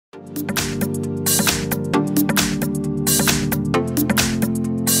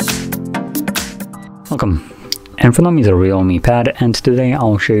Welcome. In front of me is a REALME Pad, and today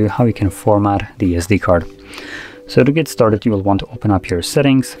I'll show you how you can format the SD card. So to get started, you will want to open up your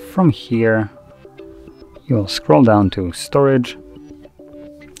settings. From here, you will scroll down to Storage,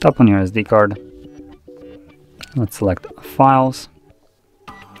 tap on your SD card. Let's select Files.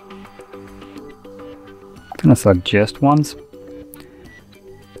 Let's select just once.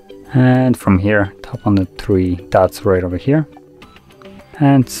 And from here, tap on the three dots right over here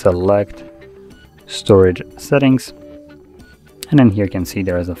and select Storage Settings. And then here you can see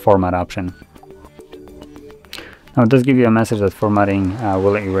there is a format option. Now it does give you a message that formatting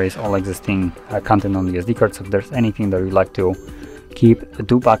will erase all existing content on the SD card, so if there's anything that you'd like to keep,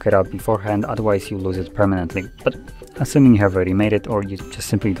 do back it up beforehand, otherwise you lose it permanently. But assuming you have already made it, or you just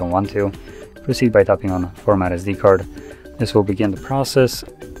simply don't want to, proceed by tapping on Format SD card. This will begin the process,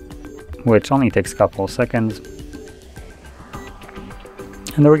 which only takes a couple of seconds.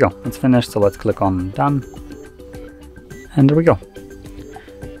 And there we go, it's finished, so let's click on Done. And there we go.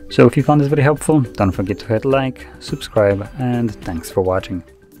 So if you found this video helpful, don't forget to hit like, subscribe, and thanks for watching.